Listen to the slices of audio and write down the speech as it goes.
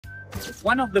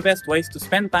One of the best ways to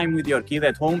spend time with your kid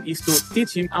at home is to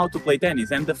teach him how to play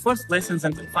tennis. And the first lessons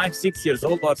until 5-6 years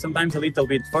old, or sometimes a little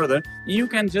bit further, you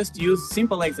can just use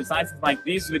simple exercises like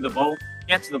this with the ball.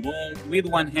 Catch the ball with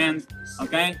one hand,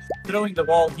 okay? Throwing the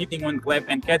ball, hitting one clap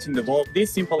and catching the ball.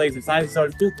 These simple exercises are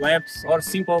 2 claps, or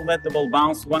simple let the ball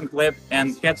bounce, 1 clap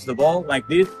and catch the ball like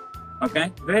this,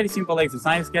 okay? Very simple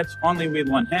exercise, catch only with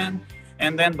one hand.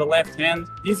 And then the left hand,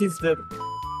 this is the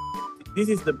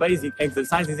basic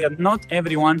exercises that not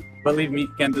everyone, believe me,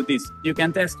 can do this. You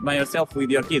can test by yourself with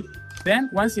your kid.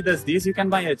 Then, once he does this, you can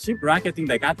buy a cheap racket in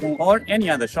the Decathlon or any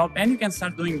other shop and you can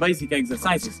start doing basic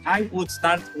exercises. I would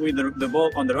start with the ball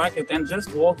on the racket and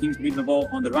just walking with the ball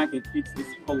on the racket. It's the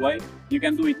simple way. You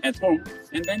can do it at home.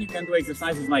 And then you can do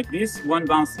exercises like this, 1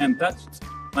 bounce and touch.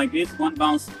 Like this, 1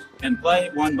 bounce and play,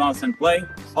 1 bounce and play,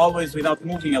 always without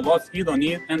moving a lot, you don't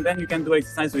need. And then you can do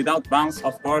exercise without bounce,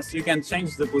 of course. You can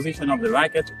change the position of the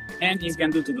racket and you can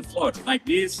do to the floor like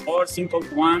this, or simple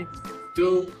 1,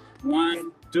 2,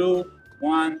 1, 2,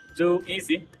 1, 2,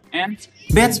 easy. And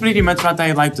that's pretty much what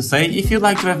I'd like to say. If you'd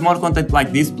like to have more content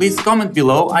like this, please comment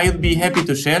below. I'll be happy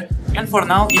to share. And for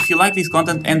now, if you like this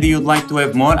content and you'd like to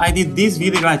have more, I did this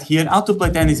video right here, how to play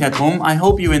tennis at home. I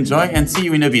hope you enjoy and see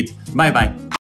you in a bit. Bye bye.